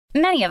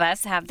Many of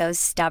us have those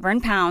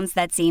stubborn pounds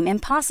that seem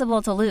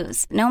impossible to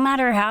lose, no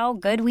matter how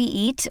good we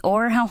eat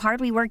or how hard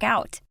we work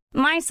out.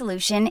 My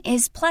solution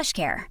is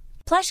PlushCare.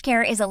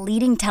 PlushCare is a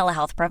leading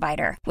telehealth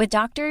provider with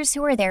doctors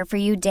who are there for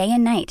you day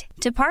and night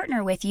to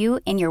partner with you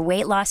in your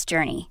weight loss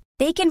journey.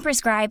 They can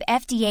prescribe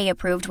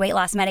FDA-approved weight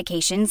loss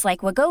medications like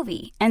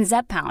Wegovy and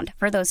Zepbound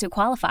for those who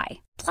qualify.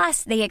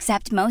 Plus, they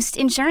accept most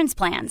insurance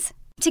plans.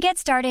 To get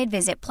started,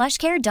 visit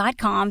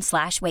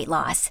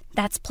plushcare.com/weightloss.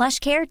 That's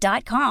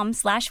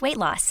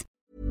plushcare.com/weightloss.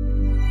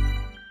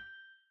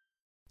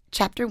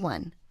 Chapter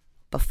 1.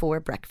 Before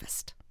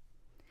Breakfast.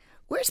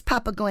 "Where's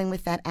Papa going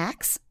with that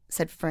axe?"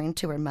 said Fern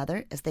to her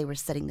mother as they were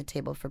setting the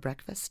table for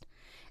breakfast.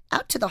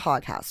 "Out to the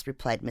hog house,"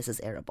 replied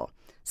Mrs. Arable.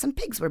 "Some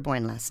pigs were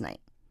born last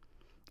night."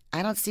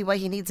 "I don't see why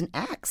he needs an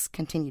axe,"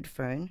 continued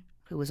Fern,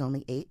 who was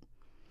only 8.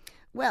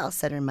 "Well,"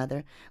 said her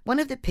mother, "one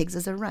of the pigs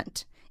is a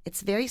runt.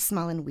 It's very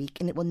small and weak,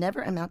 and it will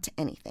never amount to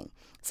anything.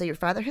 So your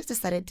father has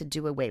decided to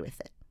do away with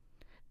it."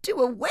 "Do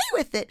away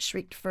with it?"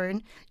 shrieked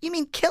Fern. "You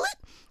mean kill it?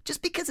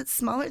 Just because it's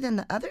smaller than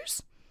the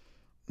others?"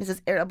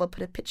 Mrs. Arable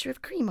put a pitcher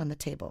of cream on the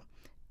table.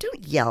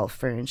 "Don't yell,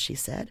 Fern," she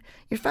said.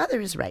 "Your father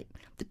is right.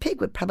 The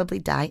pig would probably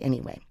die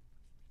anyway."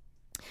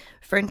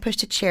 Fern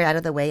pushed a chair out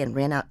of the way and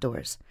ran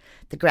outdoors.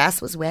 The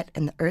grass was wet,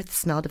 and the earth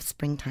smelled of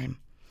springtime.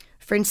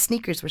 Fern's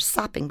sneakers were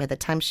sopping by the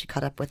time she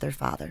caught up with her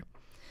father.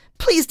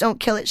 "Please don't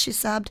kill it," she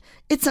sobbed.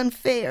 "It's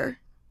unfair."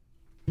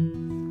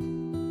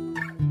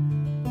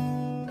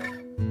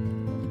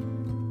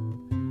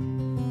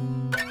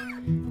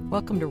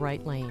 Welcome to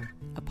Right Lane,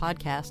 a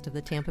podcast of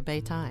the Tampa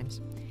Bay Times.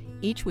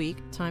 Each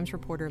week, Times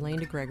reporter Lane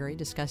DeGregory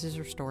discusses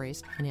her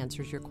stories and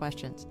answers your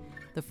questions.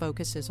 The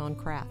focus is on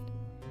craft.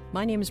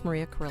 My name is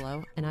Maria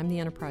Carrillo, and I'm the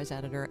enterprise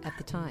editor at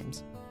the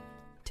Times.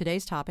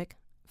 Today's topic,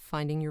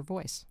 finding your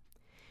voice.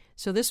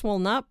 So this will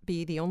not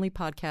be the only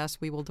podcast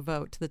we will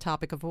devote to the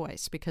topic of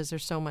voice because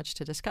there's so much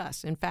to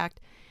discuss. In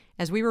fact,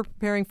 as we were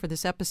preparing for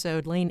this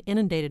episode, Lane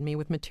inundated me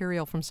with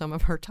material from some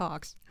of her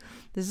talks.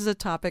 This is a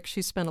topic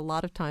she spent a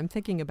lot of time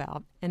thinking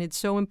about, and it's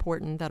so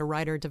important that a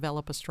writer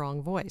develop a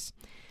strong voice.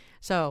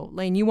 So,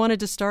 Lane, you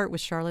wanted to start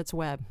with Charlotte's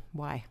Web.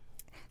 Why?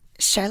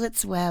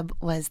 Charlotte's Web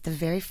was the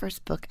very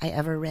first book I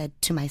ever read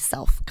to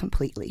myself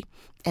completely.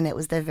 And it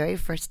was the very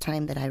first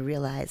time that I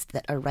realized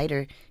that a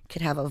writer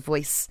could have a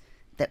voice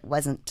that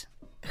wasn't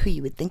who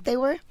you would think they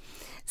were.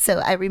 So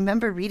I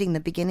remember reading the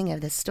beginning of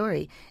this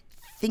story,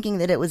 thinking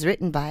that it was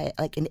written by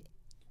like a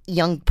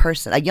young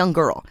person, a young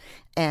girl,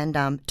 and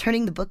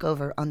turning the book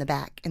over on the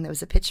back, and there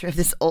was a picture of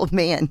this old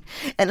man.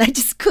 And I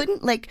just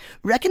couldn't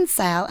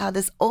reconcile how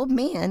this old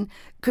man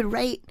could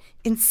write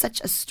in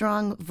such a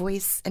strong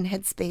voice and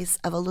headspace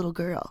of a little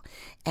girl.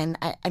 And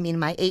I mean,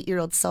 my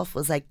 8-year-old self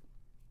was like,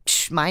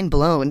 mind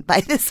blown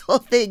by this whole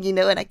thing,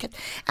 and I kept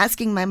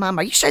asking my mom,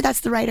 "Are you sure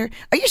that's the writer?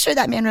 Are you sure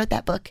that man wrote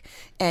that book?"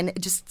 And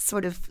it just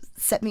sort of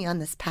set me on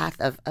this path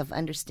of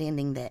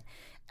understanding that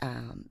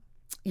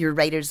your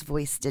writer's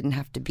voice didn't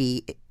have to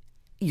be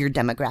your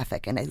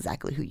demographic and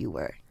exactly who you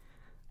were.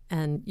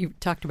 And you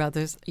talked about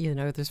those,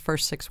 those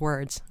first 6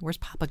 words. Where's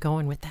Papa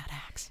going with that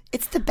axe?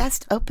 It's the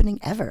best opening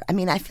ever. I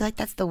mean, I feel like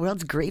that's the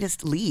world's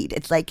greatest lead.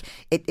 It's like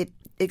it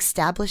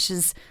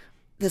establishes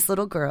this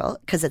little girl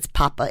because it's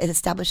Papa. It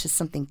establishes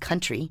something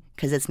country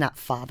because it's not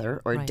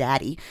father or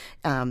daddy.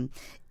 And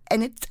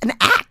it's an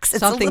axe. It's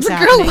Something's a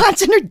little happening. girl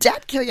watching her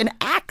dad carry an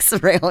axe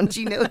around.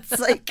 It's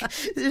like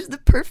there's the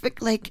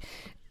perfect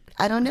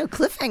I don't know,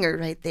 cliffhanger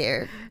right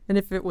there. And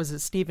if it was a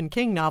Stephen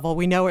King novel,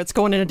 we know it's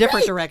going in a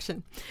different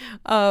direction.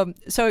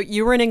 So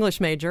you were an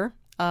English major.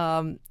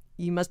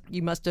 You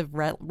must have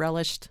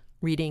relished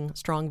reading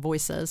strong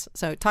voices.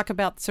 So talk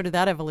about sort of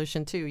that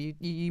evolution too.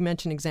 You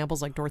mentioned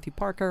examples like Dorothy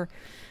Parker,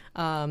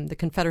 The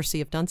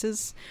Confederacy of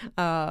Dunces,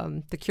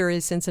 The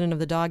Curious Incident of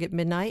the Dog at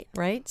Midnight,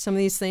 right? Some of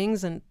these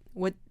things, and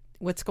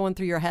what's going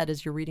through your head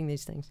as you're reading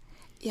these things?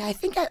 Yeah, I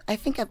think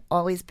I've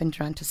always been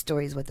drawn to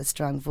stories with a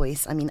strong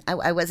voice. I mean,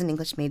 I was an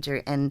English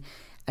major, and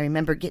I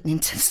remember getting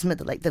into some of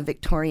the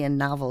Victorian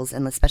novels,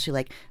 and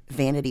especially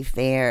Vanity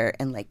Fair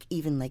and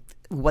even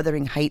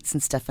Wuthering Heights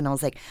and stuff. And I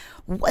was like,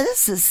 well,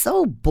 this is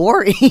so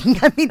boring.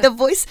 I mean, the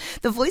voice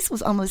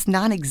was almost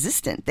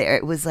non-existent there.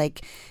 It was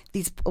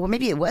or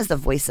maybe it was the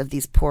voice of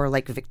these poor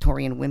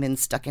Victorian women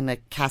stuck in a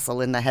castle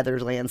in the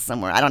Heatherlands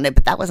somewhere. I don't know,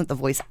 but that wasn't the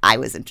voice I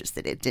was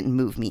interested in. It didn't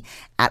move me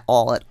at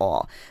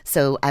all.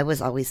 So I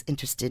was always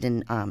interested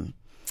in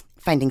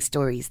finding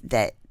stories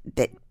that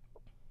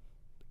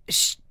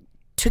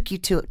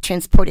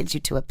transported you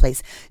to a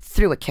place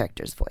through a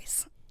character's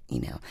voice.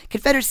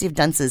 Confederacy of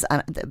Dunces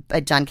by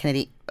John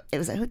Kennedy. It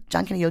was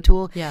John Kennedy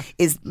O'Toole. Yeah.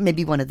 Is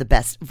maybe one of the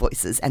best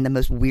voices and the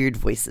most weird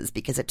voices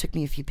because it took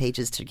me a few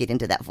pages to get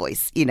into that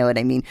voice. You know what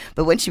I mean?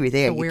 But once you were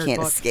there, you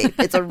can't escape.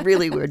 It's a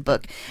really weird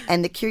book.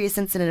 And The Curious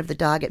Incident of the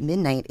Dog at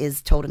Midnight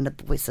is told in the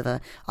voice of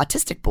an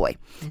autistic boy.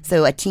 Mm-hmm.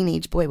 So a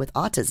teenage boy with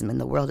autism in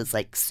the world is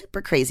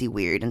super crazy,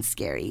 weird, and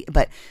scary.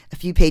 But a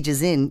few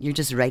pages in, you're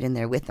just right in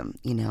there with him.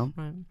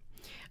 Right.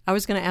 I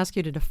was going to ask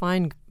you to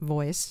define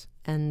voice,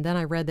 and then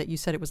I read that you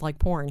said it was like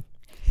porn.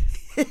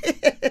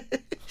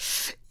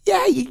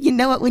 Yeah, you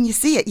know it when you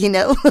see it,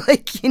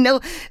 like,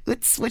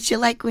 it's what you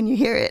like when you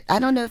hear it. I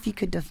don't know if you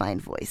could define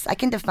voice. I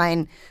can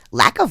define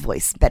lack of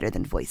voice better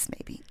than voice,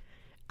 maybe.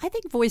 I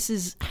think voice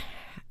is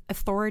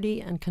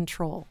authority and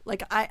control.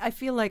 Like, I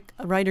feel like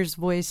a writer's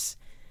voice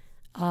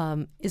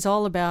is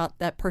all about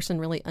that person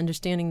really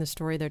understanding the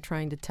story they're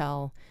trying to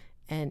tell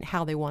and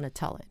how they want to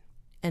tell it.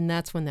 And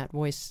that's when that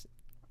voice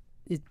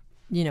is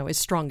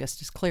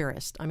strongest, is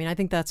clearest. I mean, I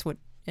think that's what,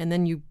 and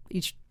then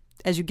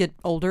as you get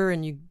older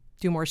and you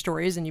do more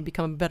stories and you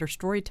become a better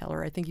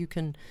storyteller, I think you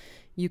can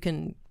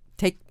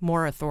take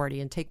more authority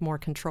and take more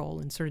control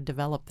and sort of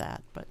develop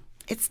that. But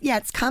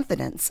it's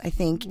confidence, I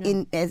think.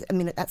 Yeah.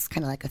 That's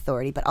kind of like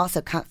authority, but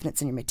also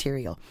confidence in your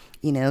material.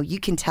 You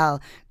can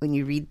tell when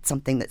you read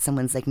something that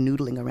someone's like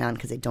noodling around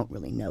because they don't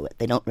really know it.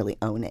 They don't really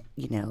own it,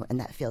 and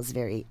that feels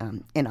very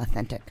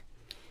inauthentic.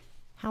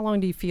 How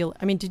long do you feel?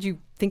 I mean, did you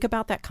think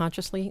about that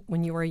consciously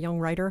when you were a young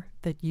writer,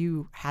 that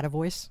you had a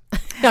voice?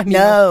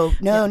 No,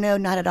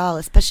 not at all.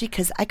 Especially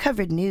because I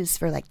covered news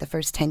for like the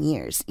first 10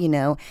 years,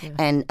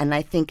 and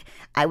I think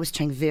I was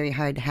trying very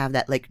hard to have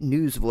that like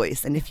news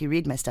voice. And if you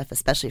read my stuff,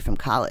 especially from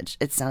college,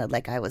 it sounded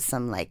like I was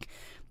some like,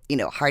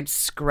 hard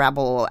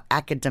scrabble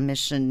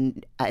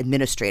academician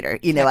administrator.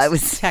 I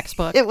was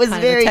textbook. It was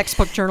very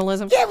textbook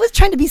journalism. Yeah, I was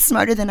trying to be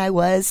smarter than I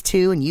was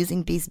too, and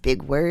using these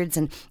big words.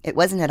 And it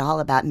wasn't at all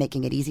about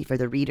making it easy for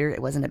the reader.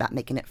 It wasn't about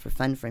making it for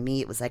fun for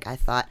me. It was like I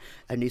thought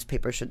a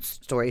newspaper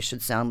story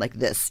should sound like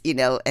this,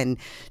 and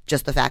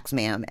just the facts,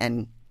 ma'am.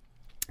 And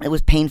it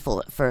was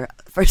painful for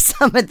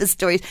some of the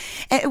stories.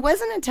 And it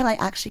wasn't until I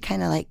actually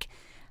kind of like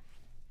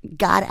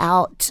got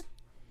out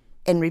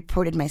and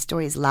reported my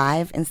stories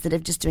live instead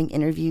of just doing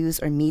interviews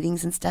or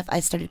meetings and stuff. I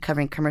started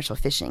covering commercial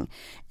fishing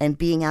and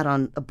being out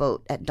on a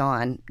boat at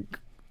dawn,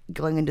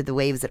 going into the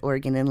waves at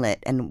Oregon Inlet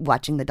and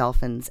watching the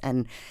dolphins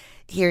and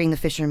hearing the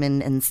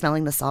fishermen and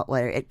smelling the salt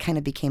water. It kind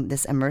of became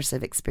this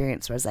immersive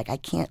experience where I was like, I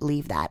can't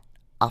leave that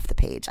off the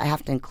page. I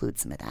have to include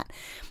some of that.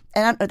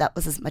 And I don't know if that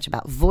was as much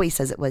about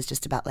voice as it was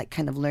just about like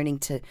kind of learning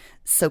to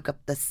soak up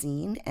the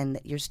scene, and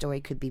that your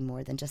story could be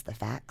more than just the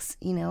facts,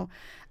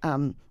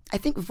 I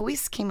think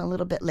voice came a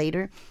little bit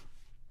later,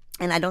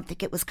 and I don't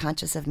think it was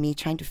conscious of me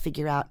trying to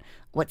figure out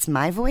what's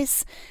my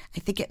voice. I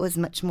think it was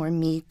much more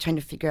me trying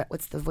to figure out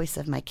what's the voice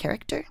of my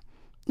character,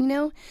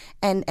 and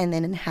then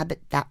inhabit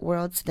that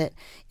world, so that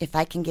if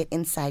I can get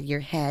inside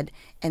your head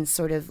and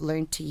sort of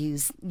learn to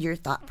use your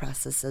thought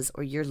processes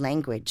or your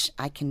language,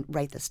 I can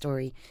write the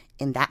story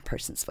in that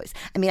person's voice.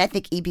 I mean, I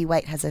think E.B.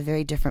 White has a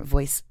very different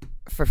voice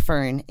for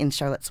Fern in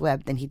Charlotte's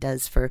Web than he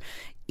does for,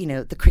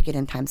 the cricket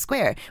in Times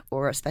Square,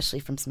 or especially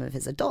from some of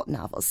his adult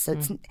novels. So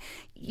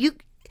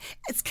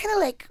it's kind of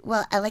like,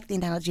 well, I like the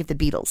analogy of the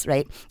Beatles,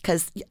 right?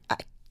 Because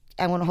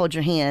I Want to Hold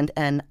Your Hand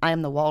and I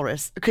Am the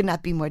Walrus could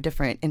not be more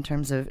different in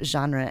terms of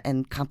genre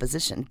and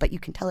composition, but you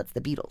can tell it's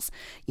the Beatles,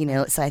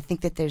 So I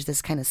think that there's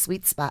this kind of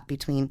sweet spot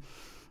between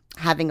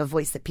having a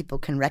voice that people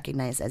can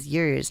recognize as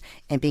yours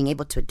and being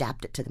able to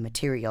adapt it to the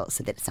material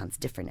so that it sounds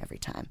different every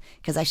time.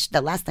 Because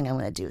the last thing I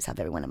want to do is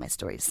have every one of my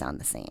stories sound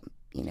the same,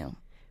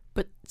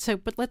 But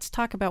let's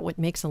talk about what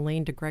makes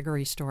Elaine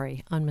DeGregory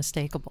story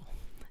unmistakable.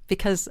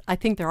 Because I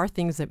think there are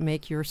things that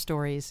make your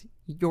stories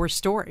your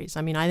stories.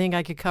 I mean, I think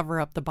I could cover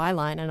up the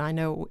byline and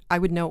I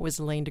would know it was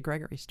Elaine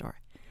DeGregory story.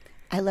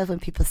 I love when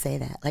people say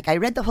that. Like, I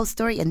read the whole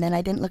story and then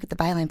I didn't look at the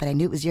byline, but I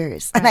knew it was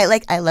yours. And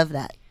I love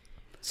that.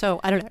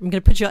 So I don't know. I'm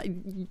going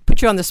to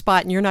put you on the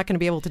spot, and you're not going to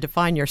be able to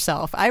define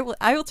yourself. I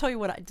will tell you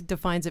what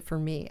defines it for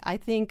me. I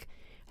think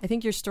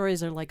your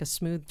stories are like a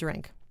smooth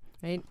drink,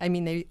 right? I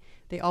mean,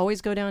 they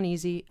always go down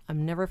easy.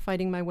 I'm never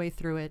fighting my way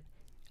through it.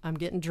 I'm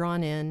getting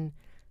drawn in.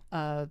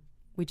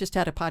 We just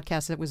had a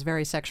podcast that was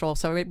very sexual,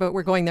 but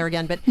we're going there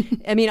again. But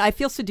I mean, I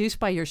feel seduced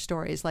by your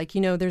stories. Like,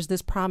 there's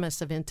this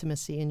promise of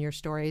intimacy in your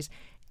stories,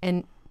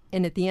 and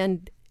at the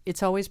end,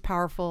 it's always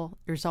powerful.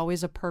 There's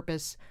always a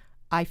purpose.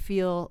 I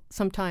feel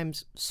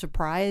sometimes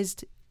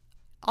surprised,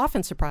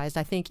 often surprised,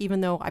 I think,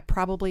 even though I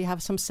probably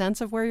have some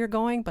sense of where you're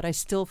going, but I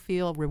still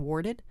feel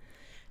rewarded.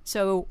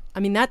 So, I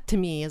mean, that to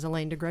me is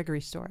Elaine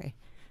DeGregory's story,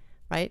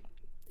 right?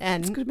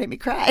 And it's going to make me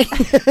cry.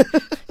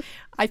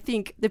 I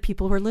think the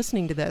people who are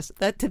listening to this,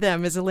 that to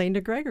them is Elaine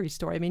DeGregory's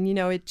story. I mean,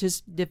 it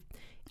just, the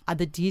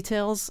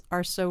details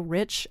are so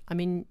rich. I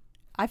mean,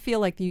 I feel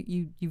like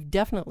you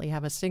definitely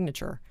have a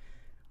signature.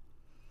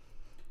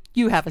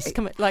 You have a,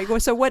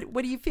 so what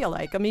do you feel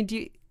like? I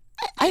mean,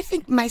 I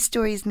think my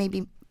story is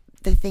maybe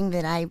the thing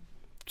that I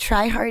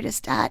try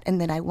hardest at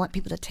and that I want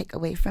people to take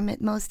away from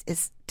it most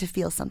is to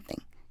feel something.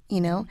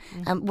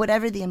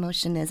 Whatever the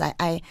emotion is,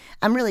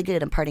 I'm really good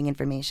at imparting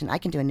information. I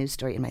can do a news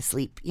story in my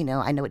sleep.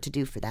 I know what to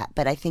do for that.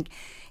 But I think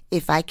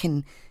if I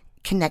can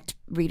connect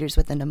readers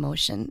with an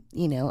emotion,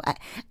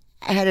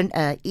 I had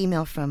an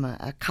email from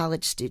a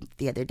college student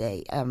the other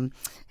day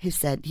who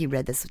said he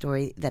read the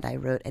story that I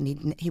wrote,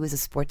 and he was a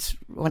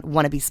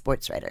wannabe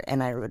sports writer,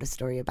 and I wrote a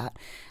story about,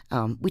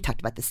 we talked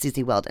about the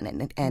Susie Weldon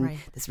and right.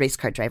 This race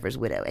car driver's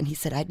widow, and he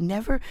said,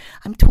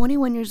 I'm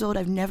 21 years old,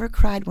 I've never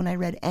cried when I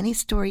read any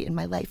story in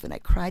my life, and I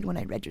cried when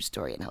I read your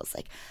story, and I was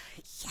like,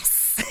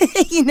 yes.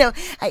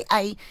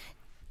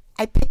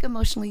 I pick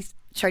emotionally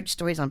charged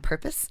stories on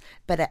purpose,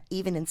 but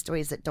even in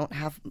stories that don't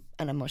have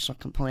an emotional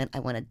component,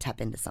 I want to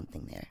tap into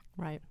something there.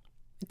 Right.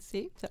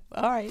 See? So,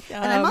 all right.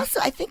 And I'm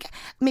also, I think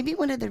maybe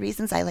one of the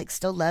reasons I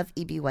still love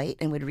E.B. White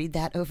and would read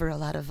that over a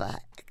lot of,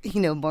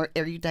 more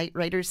erudite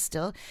writers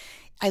still.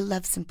 I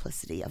love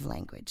simplicity of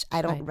language.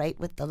 I don't write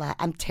with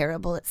I'm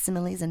terrible at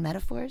similes and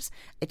metaphors.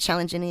 I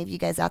challenge any of you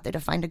guys out there to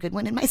find a good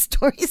one in my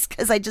stories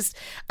because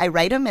I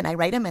write them and I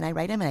write them and I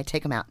write them and I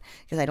take them out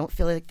because I don't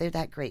feel like they're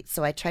that great.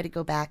 So I try to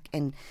go back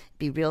and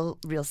be real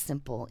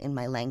simple in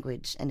my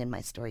language and in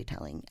my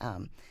storytelling.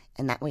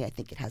 And that way I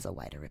think it has a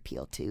wider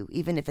appeal too.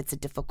 Even if it's a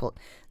difficult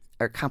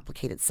or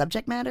complicated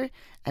subject matter,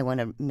 I want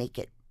to make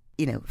it,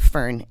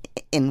 Fern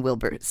in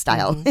Wilbur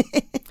style.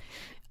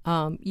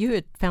 Mm-hmm. You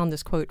had found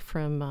this quote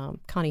from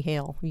Connie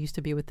Hale, who used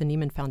to be with the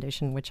Neiman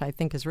Foundation, which I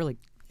think is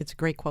it's a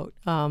great quote.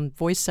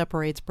 Voice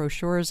separates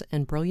brochures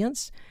and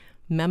brilliance,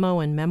 memo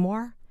and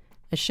memoir,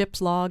 a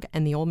ship's log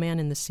and the old man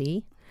in the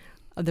sea.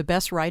 The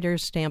best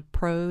writers stamp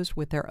prose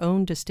with their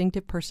own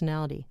distinctive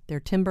personality. Their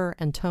timbre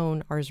and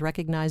tone are as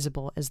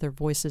recognizable as their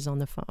voices on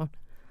the phone.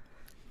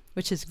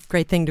 Which is a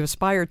great thing to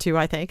aspire to,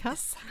 I think, huh?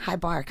 High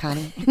bar,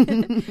 Connie.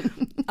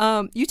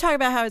 You talk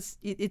about how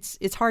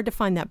it's hard to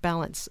find that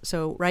balance.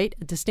 So, right,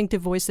 a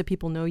distinctive voice that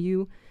people know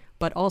you,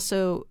 but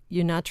also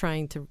you're not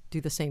trying to do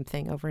the same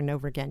thing over and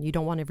over again. You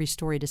don't want every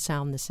story to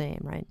sound the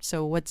same, right?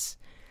 So, that's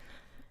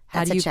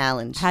a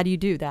challenge. How do you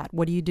do that?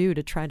 What do you do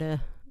to try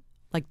to,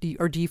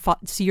 do you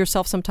see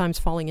yourself sometimes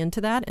falling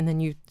into that, and then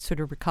you sort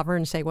of recover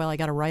and say, well, I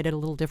got to write it a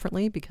little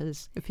differently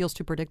because it feels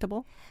too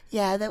predictable?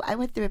 Yeah, I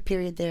went through a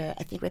period there,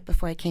 I think right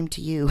before I came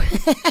to you,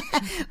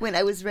 when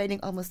I was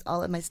writing almost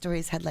all of my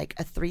stories had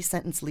a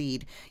 3-sentence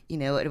lead.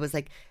 It was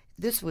like,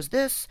 this was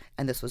this,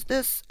 and this was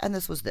this, and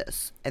this was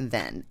this, and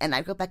then. And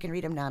I go back and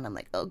read them now, and I'm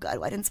like, oh, God,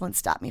 why didn't someone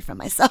stop me from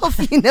myself,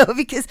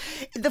 Because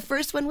the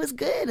first one was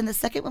good, and the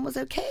second one was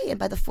okay, and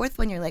by the fourth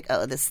one, you're like,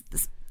 oh, this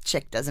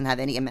chick doesn't have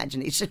any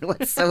imagination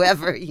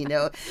whatsoever,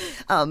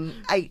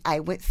 I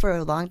went for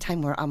a long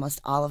time where almost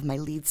all of my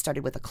leads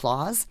started with a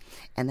clause,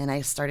 and then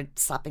I started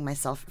stopping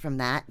myself from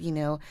that,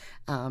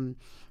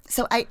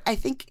 So I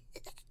think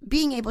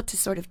being able to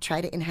sort of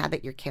try to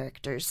inhabit your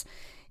characters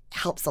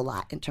helps a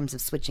lot in terms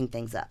of switching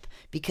things up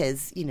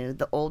because,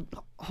 the old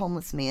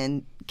homeless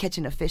man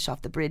catching a fish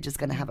off the bridge is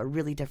going to have a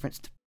really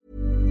different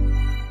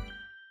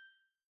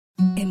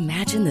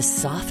Imagine the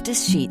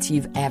softest sheets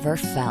you've ever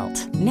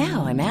felt.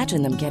 Now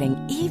imagine them getting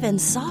even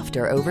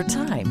softer over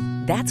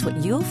time. That's what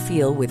you'll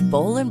feel with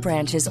Boll &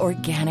 Branch's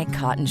organic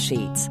cotton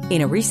sheets.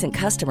 In a recent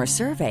customer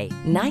survey,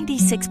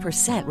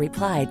 96%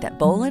 replied that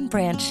Boll &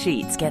 Branch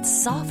sheets get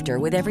softer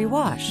with every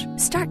wash.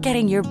 Start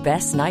getting your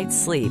best night's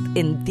sleep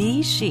in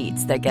these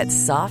sheets that get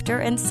softer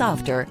and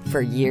softer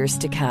for years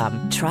to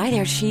come. Try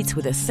their sheets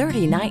with a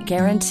 30-night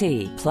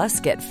guarantee. Plus,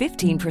 get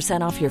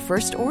 15% off your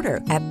first order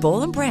at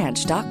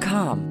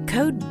bollandbranch.com.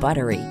 Code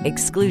BUTTERY.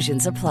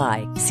 Exclusions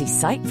apply. See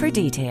site for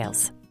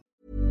details.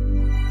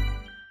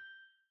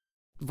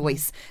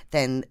 Voice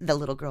than the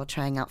little girl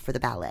trying out for the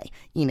ballet,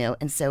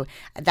 and so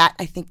that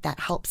I think that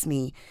helps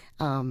me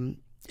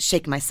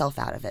shake myself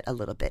out of it a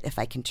little bit if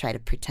I can try to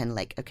pretend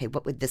like, okay,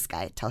 what would this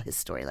guy tell his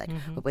story like?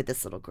 Mm-hmm. What would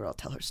this little girl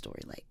tell her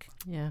story like?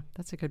 Yeah,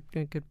 that's a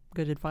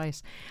good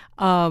advice.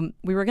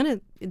 We were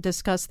going to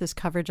discuss this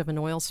coverage of an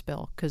oil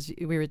spill because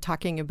we were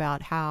talking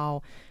about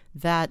how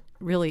that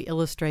really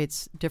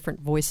illustrates different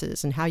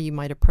voices and how you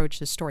might approach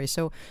the story.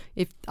 So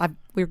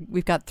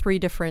we've got 3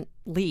 different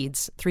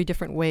leads, 3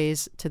 different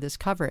ways to this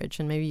coverage,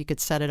 and maybe you could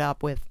set it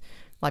up with,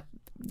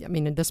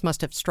 this must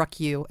have struck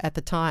you at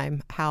the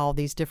time how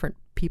these different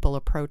people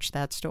approach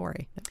that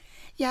story.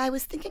 Yeah, I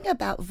was thinking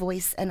about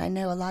voice, and I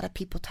know a lot of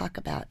people talk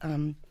about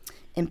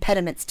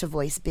impediments to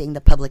voice being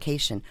the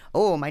publication.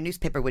 Oh, my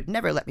newspaper would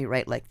never let me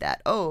write like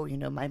that. Oh,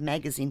 my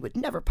magazine would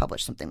never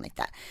publish something like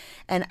that.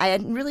 And I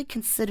hadn't really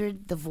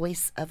considered the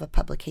voice of a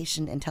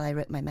publication until I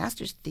wrote my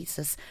master's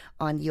thesis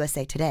on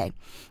USA Today.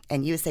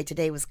 And USA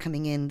Today was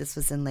coming in, this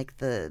was in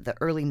the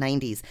early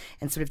 90s,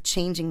 and sort of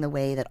changing the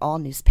way that all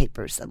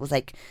newspapers, it was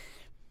like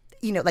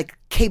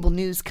cable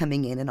news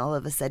coming in, and all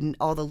of a sudden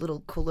all the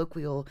little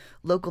colloquial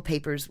local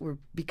papers were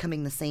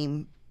becoming the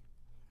same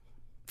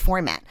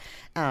format.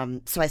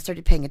 So I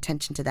started paying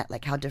attention to that,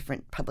 like how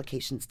different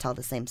publications tell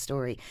the same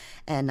story.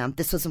 And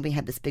this was when we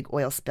had this big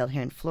oil spill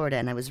here in Florida,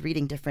 and I was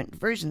reading different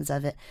versions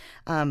of it.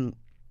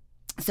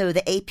 So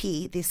the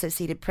AP, the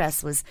Associated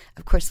Press, was,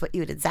 of course, what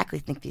you would exactly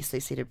think the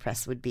Associated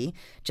Press would be,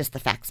 just the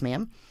facts,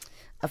 ma'am.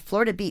 A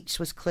Florida beach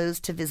was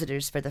closed to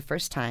visitors for the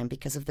first time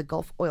because of the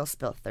Gulf oil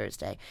spill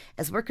Thursday,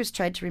 as workers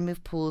tried to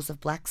remove pools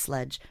of black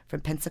sludge from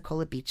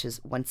Pensacola Beach's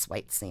once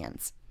white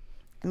sands.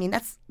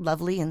 That's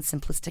lovely and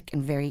simplistic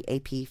and very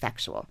AP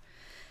factual.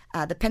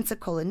 The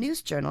Pensacola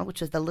News Journal, which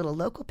was the little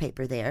local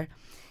paper there,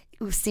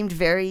 it seemed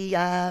very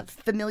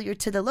familiar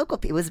to the local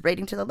people. It was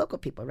writing to the local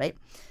people, right?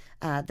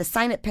 The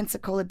sign at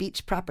Pensacola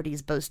Beach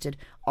Properties boasted,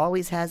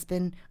 always has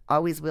been,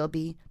 always will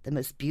be, the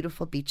most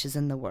beautiful beaches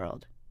in the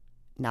world.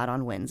 Not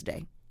on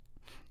Wednesday.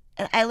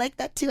 And I like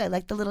that too. I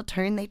like the little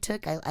turn they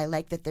took. I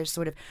like that they're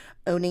sort of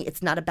owning,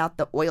 it's not about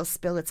the oil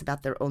spill, it's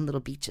about their own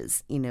little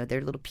beaches,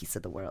 their little piece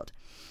of the world.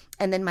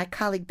 And then my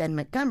colleague Ben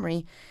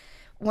Montgomery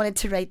wanted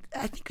to write,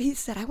 I think he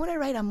said, I want to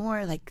write a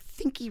more like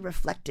thinky,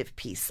 reflective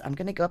piece. I'm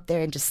going to go up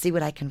there and just see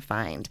what I can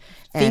find.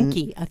 A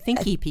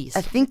thinky piece.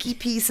 A thinky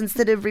piece.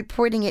 Instead of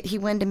reporting it, he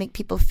wanted to make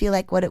people feel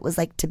like what it was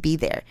like to be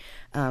there.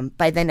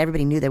 By then,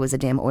 everybody knew there was a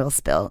damn oil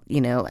spill,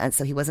 and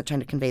so he wasn't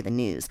trying to convey the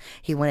news.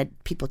 He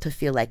wanted people to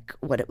feel like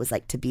what it was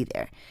like to be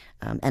there.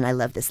 And I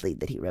love this lead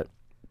that he wrote.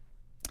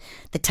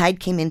 The tide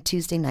came in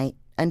Tuesday night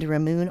under a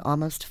moon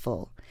almost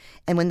full.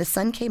 And when the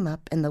sun came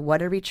up and the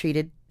water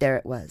retreated, there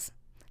it was.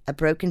 A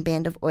broken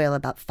band of oil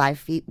about 5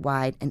 feet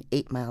wide and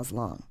 8 miles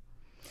long.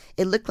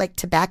 It looked like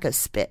tobacco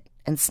spit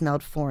and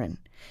smelled foreign,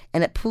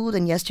 and it pooled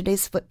in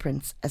yesterday's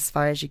footprints as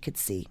far as you could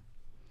see.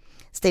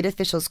 State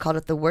officials called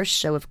it the worst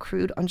show of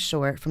crude on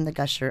shore from the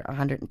gusher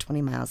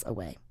 120 miles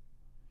away.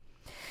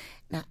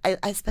 Now, I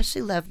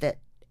especially love that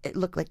it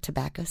looked like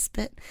tobacco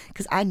spit,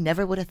 because I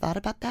never would have thought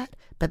about that,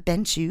 but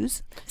Ben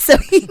chews, so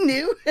he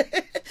knew.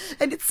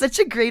 And it's such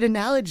a great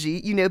analogy,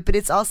 but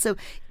it's also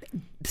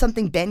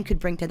something Ben could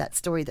bring to that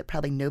story that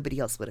probably nobody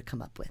else would have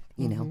come up with,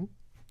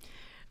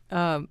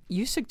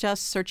 You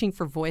suggest searching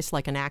for voice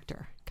like an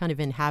actor, kind of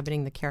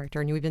inhabiting the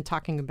character, and we've been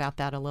talking about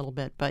that a little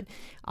bit. But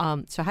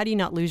so how do you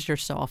not lose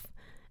yourself?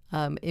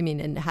 How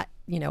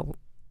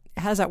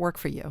does that work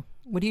for you?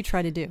 What do you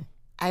try to do?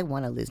 I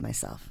want to lose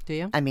myself. Do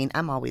you? I mean,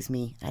 I'm always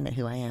me. I know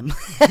who I am.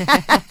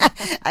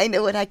 I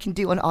know what I can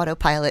do on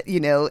autopilot,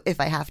 if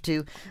I have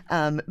to.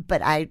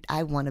 But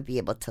I want to be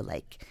able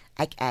to,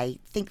 I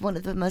think one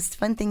of the most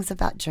fun things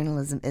about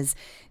journalism is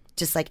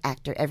just like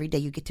actor, every day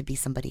you get to be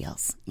somebody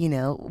else.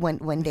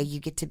 One day you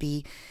get to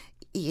be,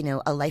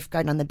 a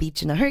lifeguard on the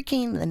beach in a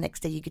hurricane. The next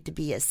day you get to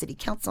be a city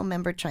council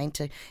member trying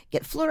to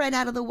get fluoride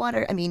out of the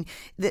water. I mean,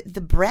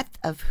 the breadth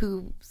of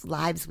whose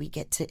lives we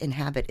get to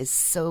inhabit is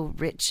so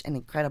rich and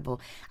incredible.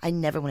 I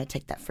never want to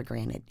take that for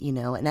granted,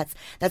 and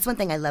that's one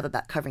thing I love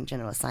about covering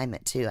General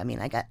Assignment too. I mean,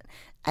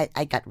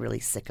 I got really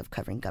sick of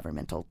covering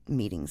governmental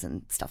meetings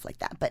and stuff like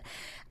that, but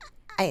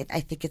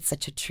I think it's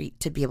such a treat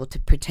to be able to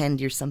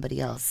pretend you're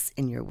somebody else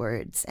in your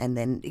words, and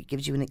then it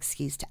gives you an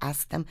excuse to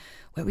ask them,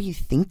 what were you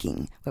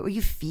thinking? What were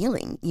you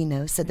feeling?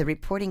 So the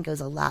reporting goes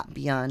a lot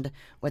beyond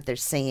what they're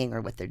saying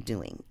or what they're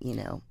doing,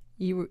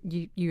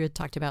 You had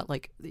talked about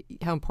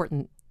how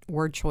important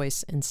word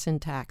choice and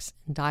syntax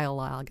and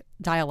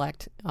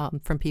dialect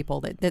from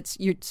people.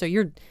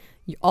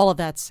 All of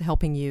that's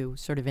helping you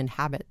sort of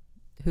inhabit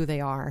who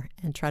they are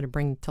and try to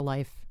bring to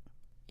life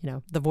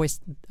the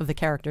voice of the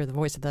character, the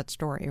voice of that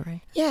story,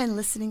 right? Yeah, and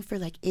listening for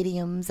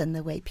idioms and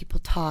the way people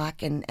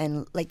talk and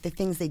the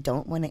things they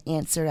don't want to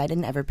answer. I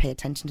didn't ever pay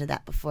attention to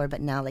that before, but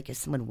now if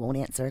someone won't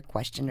answer a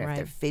question or if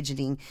they're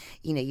fidgeting,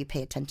 you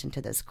pay attention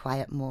to those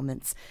quiet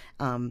moments.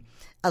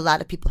 A lot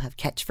of people have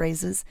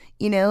catchphrases,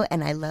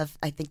 and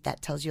I think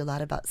that tells you a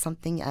lot about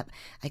something.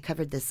 I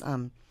covered this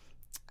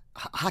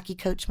hockey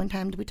coach one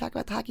time. Did we talk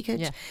about the hockey coach?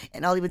 Yeah.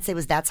 And all he would say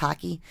was, "That's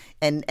hockey."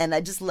 And I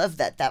just loved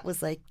that. That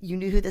was you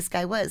knew who this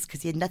guy was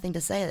because he had nothing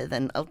to say other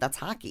than, "Oh, that's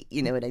hockey."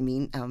 You know what I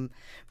mean?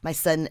 My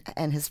son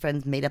and his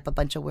friends made up a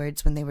bunch of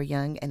words when they were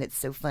young, and it's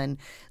so fun.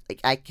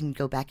 I can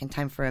go back in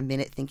time for a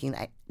minute thinking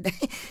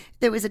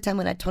there was a time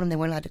when I told them they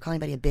weren't allowed to call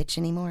anybody a bitch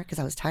anymore because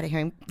I was tired of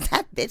hearing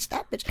that bitch.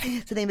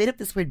 So they made up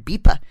this word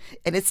beepa,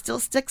 and it still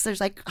sticks.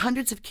 There's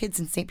hundreds of kids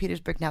in St.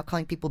 Petersburg now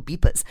calling people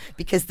beepas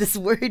because this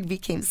word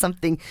became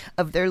something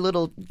of their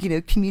little,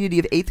 community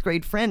of 8th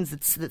grade friends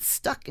that's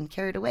stuck and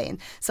carried away. And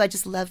so I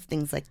just love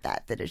things like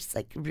that are just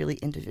really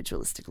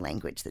individualistic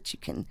language that you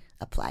can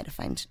apply to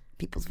find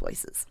people's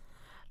voices.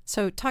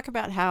 So talk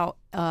about how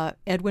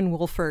Edwin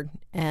Wolford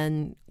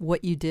and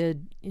what you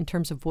did in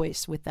terms of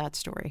voice with that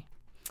story.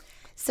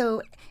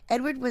 So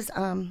Edward was,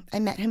 I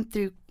met him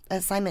through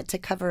assignment to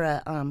cover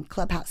a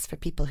clubhouse for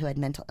people who had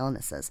mental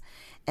illnesses.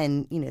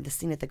 And, the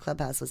scene at the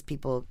clubhouse was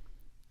people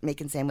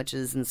making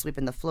sandwiches and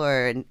sweeping the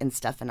floor and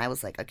stuff. And I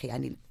was like, okay,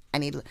 I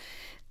need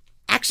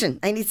action.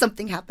 I need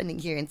something happening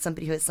here and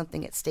somebody who has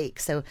something at stake.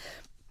 So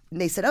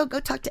they said, oh, go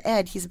talk to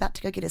Ed. He's about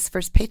to go get his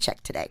first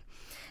paycheck today.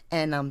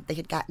 And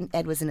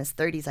Ed was in his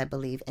 30s, I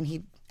believe, and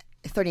he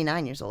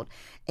 39 years old.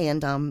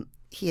 And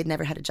he had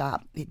never had a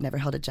job. He'd never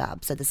held a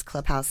job. So this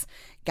clubhouse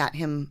got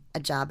him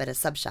a job at a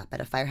sub shop, at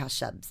a Firehouse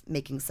Subs,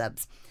 making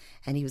subs.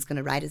 And he was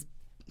going to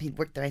he'd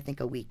worked there, I think,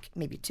 a week,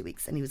 maybe 2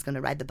 weeks. And he was going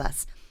to ride the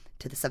bus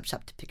to the sub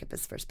shop to pick up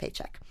his first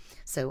paycheck.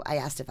 So I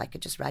asked if I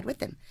could just ride with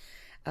him.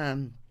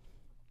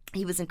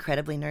 He was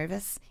incredibly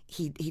nervous.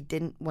 He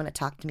didn't want to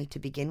talk to me to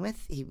begin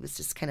with. He was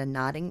just kind of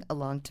nodding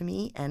along to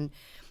me. And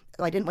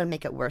I didn't want to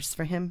make it worse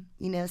for him,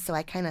 so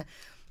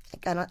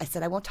I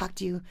said, I won't talk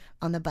to you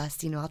on the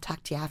bus, I'll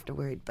talk to you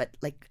afterward, but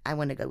I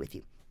want to go with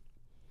you.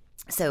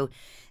 So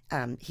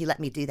he let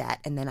me do that,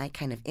 and then I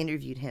kind of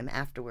interviewed him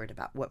afterward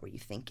about what were you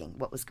thinking,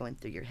 what was going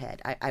through your head.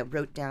 I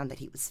wrote down that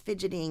he was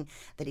fidgeting,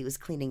 that he was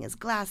cleaning his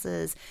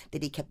glasses,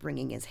 that he kept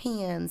wringing his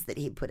hands, that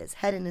he put his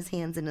head in his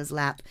hands in his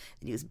lap,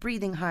 that he was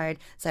breathing hard.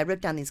 So I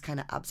wrote down these kind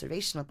of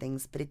observational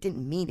things, but it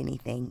didn't mean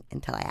anything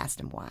until I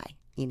asked him why.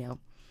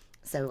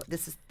 So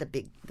this is the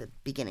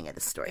beginning of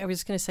the story. I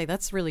was going to say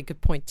that's a really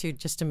good point too,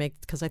 just to make,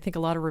 because I think a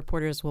lot of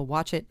reporters will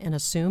watch it and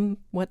assume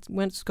what's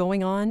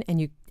going on, and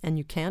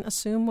you can't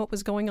assume what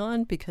was going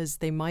on because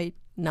they might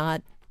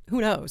not. Who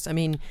knows? I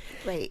mean,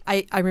 right.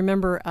 I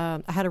remember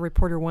I had a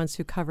reporter once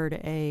who covered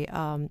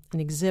an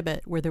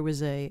exhibit where there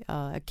was a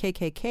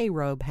KKK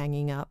robe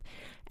hanging up,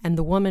 and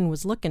the woman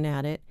was looking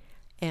at it,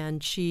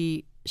 and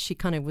she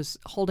kind of was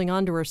holding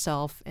on to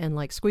herself and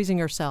like squeezing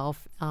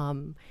herself.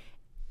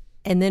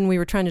 And then we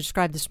were trying to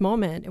describe this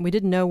moment, and we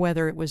didn't know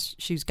whether it was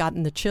she's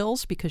gotten the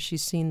chills because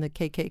she's seen the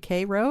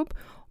KKK robe,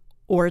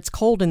 or it's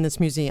cold in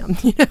this museum.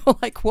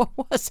 Like what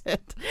was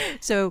it?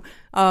 So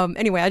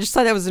anyway, I just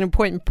thought that was an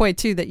important point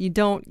too, that you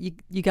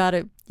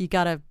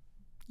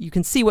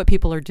can see what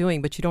people are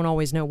doing, but you don't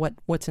always know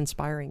what's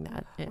inspiring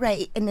that.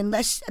 Right, and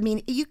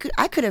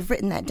I could have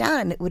written that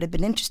down, and it would have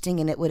been interesting,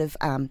 and it would have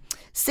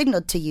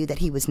signaled to you that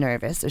he was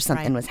nervous or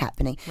something was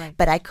happening. Right.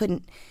 But I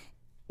couldn't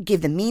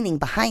give the meaning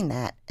behind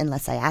that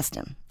unless I asked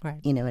him.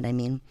 Right. You know what I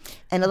mean?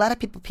 And a lot of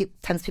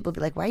times people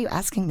be like, "Why are you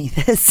asking me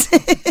this?"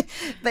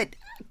 But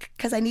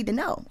because I need to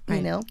know.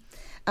 Right.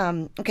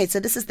 Okay,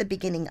 so this is the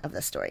beginning of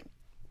the story.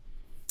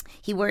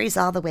 He worries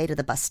all the way to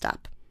the bus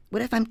stop.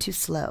 What if I'm too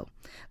slow?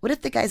 What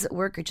if the guys at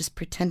work are just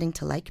pretending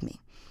to like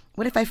me?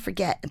 What if I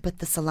forget and put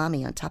the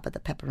salami on top of the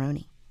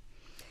pepperoni?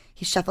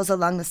 He shuffles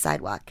along the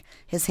sidewalk,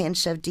 his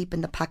hands shoved deep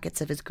in the pockets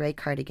of his gray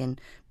cardigan,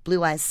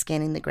 blue eyes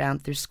scanning the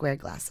ground through square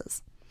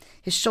glasses.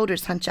 His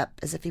shoulders hunch up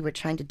as if he were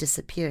trying to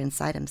disappear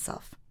inside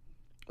himself.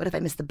 What if I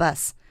miss the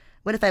bus?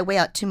 What if I weigh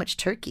out too much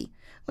turkey?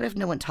 What if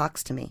no one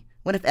talks to me?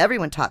 What if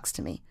everyone talks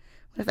to me?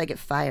 What if I get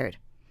fired?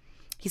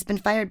 He's been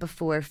fired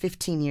before,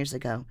 15 years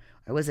ago,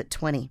 or was it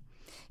 20?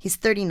 He's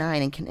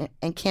 39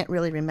 and can't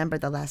really remember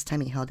the last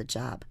time he held a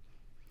job.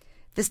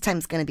 This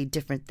time's going to be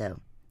different, though.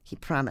 He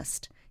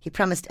promised. He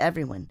promised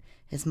everyone,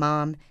 his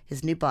mom,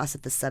 his new boss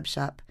at the sub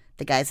shop,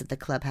 the guys at the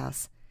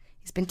clubhouse.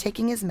 He's been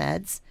taking his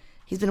meds.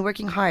 He's been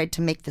working hard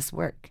to make this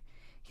work.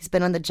 He's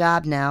been on the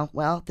job now.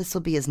 Well, this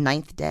will be his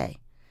 9th day.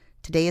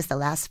 Today is the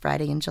last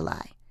Friday in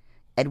July,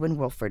 Edwin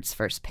Wolford's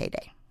first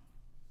payday.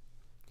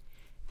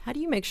 How do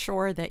you make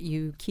sure that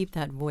you keep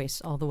that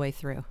voice all the way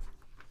through?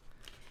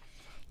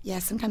 Yeah,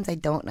 sometimes I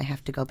don't, and I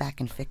have to go back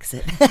and fix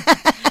it.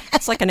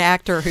 It's like an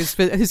actor who's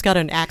got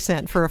an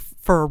accent for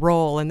a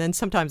role, and then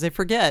sometimes they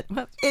forget.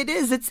 It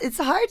is. It's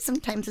hard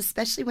sometimes,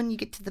 especially when you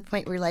get to the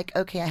point where you're like,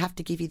 okay, I have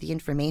to give you the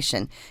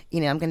information.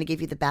 I'm going to give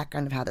you the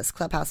background of how this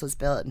clubhouse was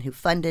built and who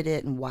funded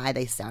it and why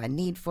they saw a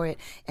need for it,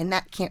 and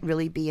that can't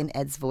really be in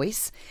Ed's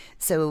voice.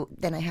 So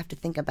then I have to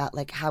think about,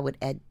 like, how would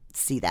Ed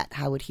see that?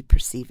 How would he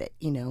perceive it?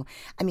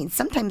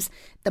 Sometimes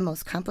the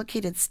most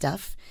complicated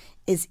stuff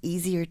is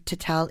easier to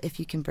tell if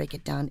you can break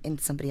it down in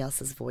somebody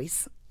else's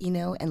voice,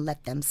 and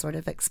let them sort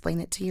of explain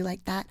it to you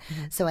like that.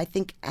 Mm-hmm. So I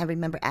think I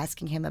remember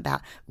asking him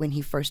about when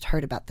he first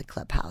heard about the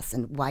clubhouse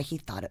and why he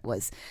thought it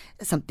was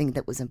something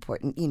that was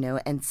important,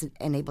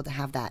 and able to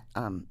have that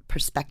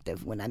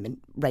perspective when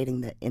I'm writing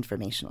the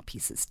informational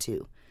pieces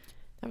too.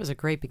 That was a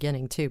great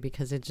beginning too,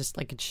 because it just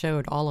it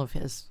showed all of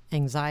his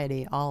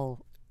anxiety,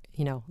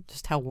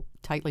 just how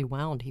tightly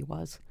wound he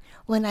was.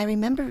 Well, and I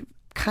remember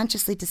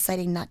consciously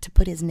deciding not to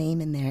put his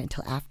name in there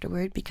until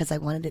afterward because I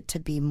wanted it to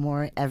be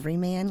more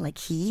everyman, like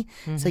he.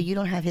 Mm-hmm. So you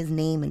don't have his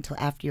name until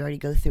after you already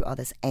go through all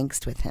this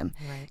angst with him.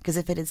 Because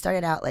if it had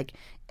started out like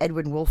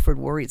Edwin Wolford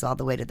worries all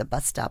the way to the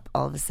bus stop,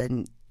 all of a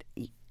sudden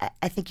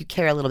I think you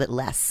care a little bit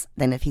less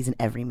than if he's an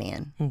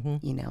everyman,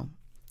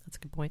 That's a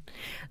good point.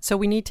 So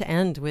we need to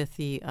end with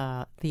the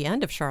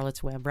end of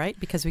Charlotte's Web, right?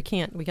 Because we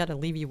got to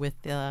leave you with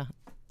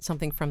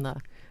something from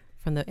the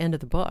end of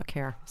the book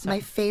here. So.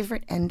 My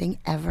favorite ending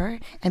ever.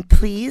 And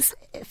please,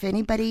 if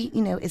anybody,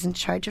 is in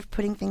charge of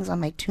putting things on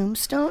my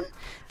tombstone,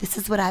 this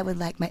is what I would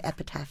like my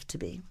epitaph to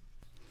be.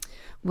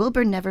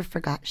 Wilbur never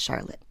forgot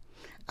Charlotte.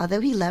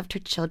 Although he loved her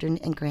children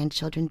and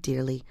grandchildren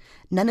dearly,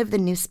 none of the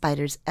new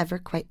spiders ever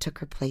quite took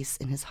her place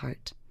in his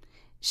heart.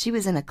 She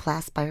was in a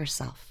class by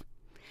herself.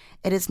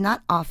 It is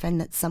not often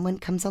that someone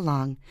comes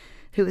along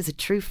who is a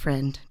true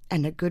friend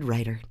and a good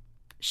writer.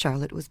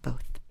 Charlotte was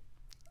both.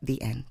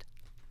 The end.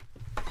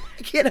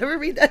 I can't ever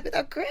read that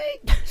without crying.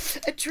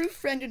 A true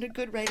friend and a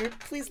good writer.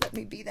 Please let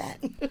me be that.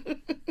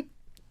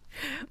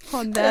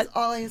 That's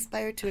all I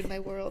aspire to in my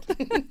world.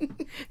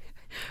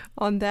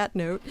 On that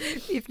note,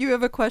 if you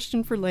have a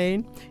question for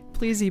Lane,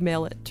 please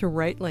email it to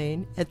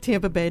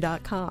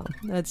writelane@tampabay.com.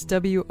 That's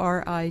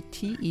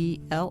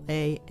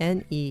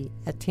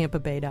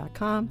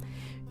WRITELANE@tampabay.com.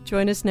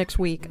 Join us next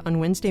week on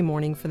Wednesday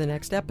morning for the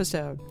next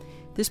episode.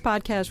 This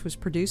podcast was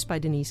produced by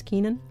Denise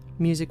Keenan.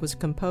 Music was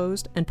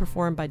composed and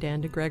performed by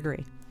Dan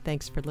DeGregory.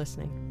 Thanks for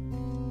listening.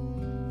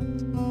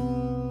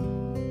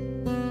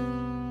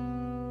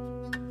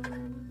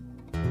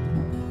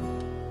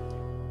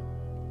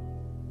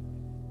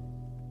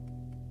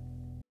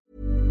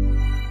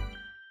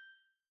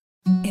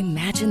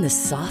 Imagine the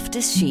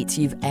softest sheets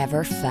you've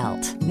ever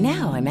felt.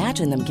 Now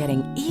imagine them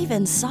getting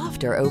even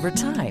softer over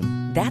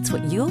time. That's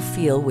what you'll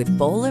feel with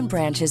Boll &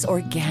 Branch's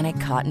organic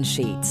cotton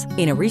sheets.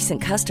 In a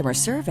recent customer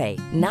survey,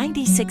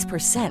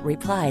 96%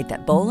 replied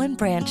that Boll &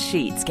 Branch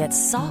sheets get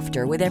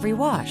softer with every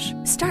wash.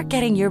 Start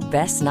getting your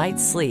best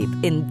night's sleep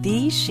in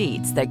these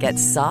sheets that get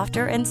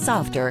softer and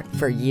softer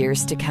for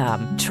years to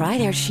come. Try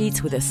their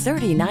sheets with a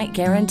 30-night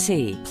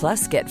guarantee.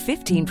 Plus, get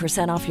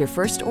 15% off your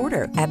first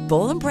order at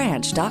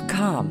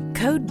bollandbranch.com.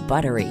 Code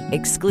BUTTERY.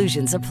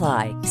 Exclusions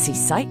apply. See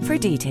site for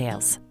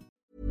details.